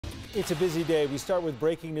It's a busy day. We start with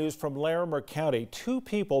breaking news from Larimer County. Two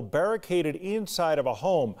people barricaded inside of a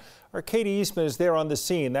home. Our Katie Eastman is there on the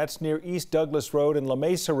scene. That's near East Douglas Road and La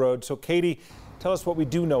Mesa Road. So Katie, tell us what we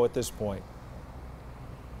do know at this point.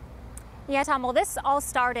 Yeah, Tom, well, this all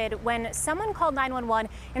started when someone called 911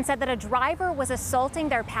 and said that a driver was assaulting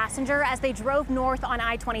their passenger as they drove north on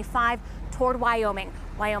I-25 toward Wyoming.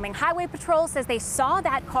 Wyoming Highway Patrol says they saw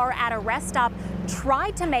that car at a rest stop,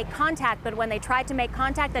 tried to make contact, but when they tried to make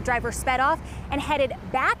contact, the driver sped off and headed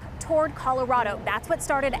back toward Colorado. That's what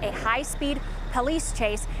started a high-speed police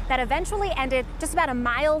chase that eventually ended just about a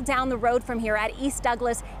mile down the road from here at East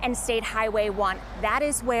Douglas and State Highway 1. That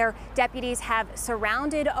is where deputies have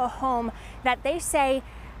surrounded a home that they say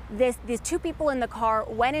these two people in the car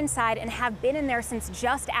went inside and have been in there since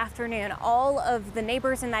just afternoon. All of the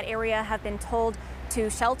neighbors in that area have been told to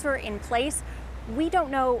shelter in place. We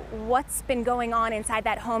don't know what's been going on inside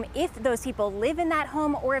that home, if those people live in that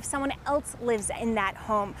home or if someone else lives in that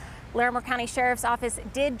home. Larimer County Sheriff's Office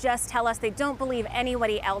did just tell us they don't believe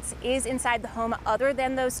anybody else is inside the home other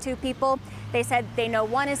than those two people. They said they know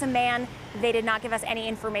one is a man. They did not give us any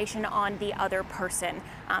information on the other person.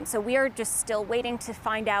 So we are just still waiting to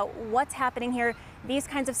find out what's happening here. These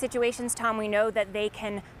kinds of situations, Tom, we know that they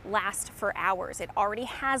can last for hours. It already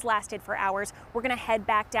has lasted for hours. We're going to head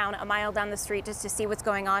back down a mile down the street just to see what's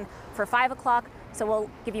going on for 5 o'clock. So we'll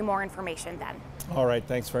give you more information then. All right,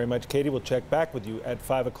 thanks very much, Katie. We'll check back with you at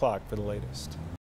 5 o'clock for the latest.